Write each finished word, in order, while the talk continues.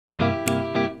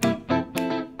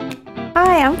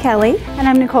Hi, I'm Kelly. And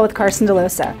I'm Nicole with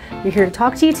Carson-Dellosa. We're here to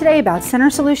talk to you today about Center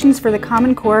Solutions for the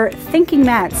Common Core thinking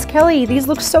mats. Kelly, these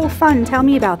look so fun. Tell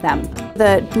me about them.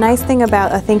 The nice thing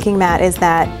about a thinking mat is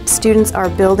that students are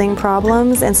building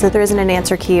problems, and so there isn't an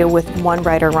answer key with one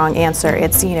right or wrong answer.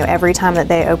 It's, every time that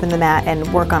they open the mat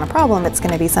and work on a problem, it's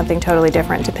going to be something totally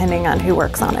different depending on who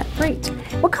works on it. Great.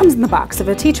 What comes in the box? If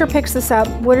a teacher picks this up,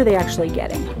 what are they actually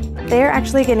getting? They're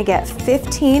actually going to get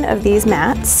 15 of these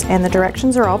mats, and the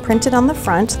directions are all printed on the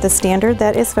front. The standard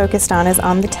that is focused on is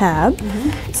on the tab.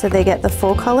 So they get the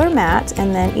full color mat,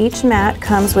 and then each mat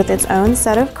comes with its own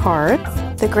set of cards.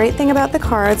 The great thing about the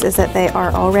cards is that they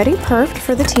are already perfed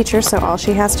for the teacher, so all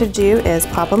she has to do is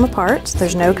pop them apart.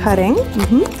 There's no cutting.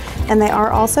 And they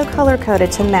are also color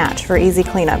coded to match for easy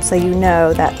cleanup, so you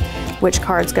know that which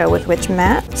cards go with which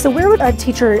mat. So where would a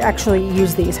teacher actually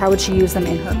use these? How would she use them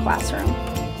in her classroom?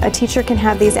 A teacher can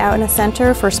have these out in a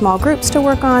center for small groups to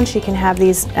work on. She can have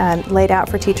these laid out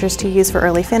for teachers to use for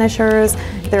early finishers.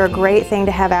 They're a great thing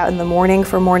to have out in the morning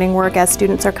for morning work as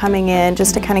students are coming in,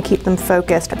 just to kind of keep them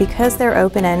focused. Because they're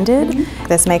open-ended,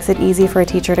 this makes it easy for a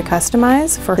teacher to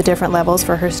customize for the different levels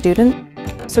for her student.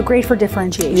 So great for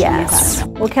differentiation. Yes.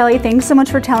 Well, Kelly, thanks so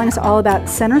much for telling us all about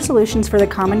Center Solutions for the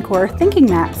Common Core thinking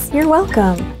mats. You're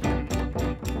welcome.